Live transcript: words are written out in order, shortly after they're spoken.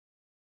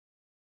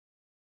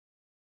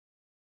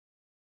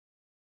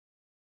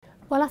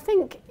Well, I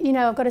think,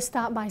 I've got to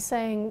start by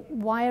saying,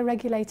 why are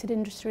regulated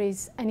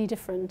industries any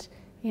different?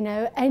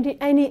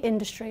 Any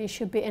industry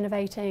should be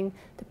innovating.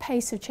 The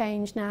pace of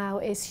change now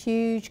is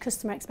huge.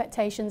 Customer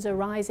expectations are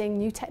rising.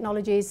 New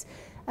technologies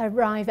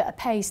arrive at a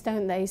pace,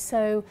 don't they?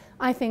 So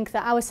I think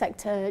that our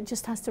sector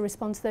just has to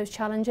respond to those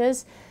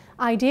challenges.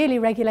 Ideally,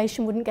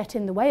 regulation wouldn't get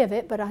in the way of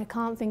it, but I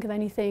can't think of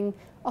anything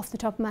off the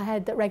top of my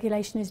head that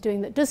regulation is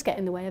doing that does get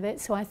in the way of it.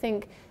 So I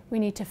think we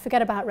need to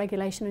forget about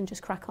regulation and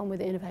just crack on with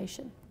the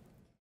innovation.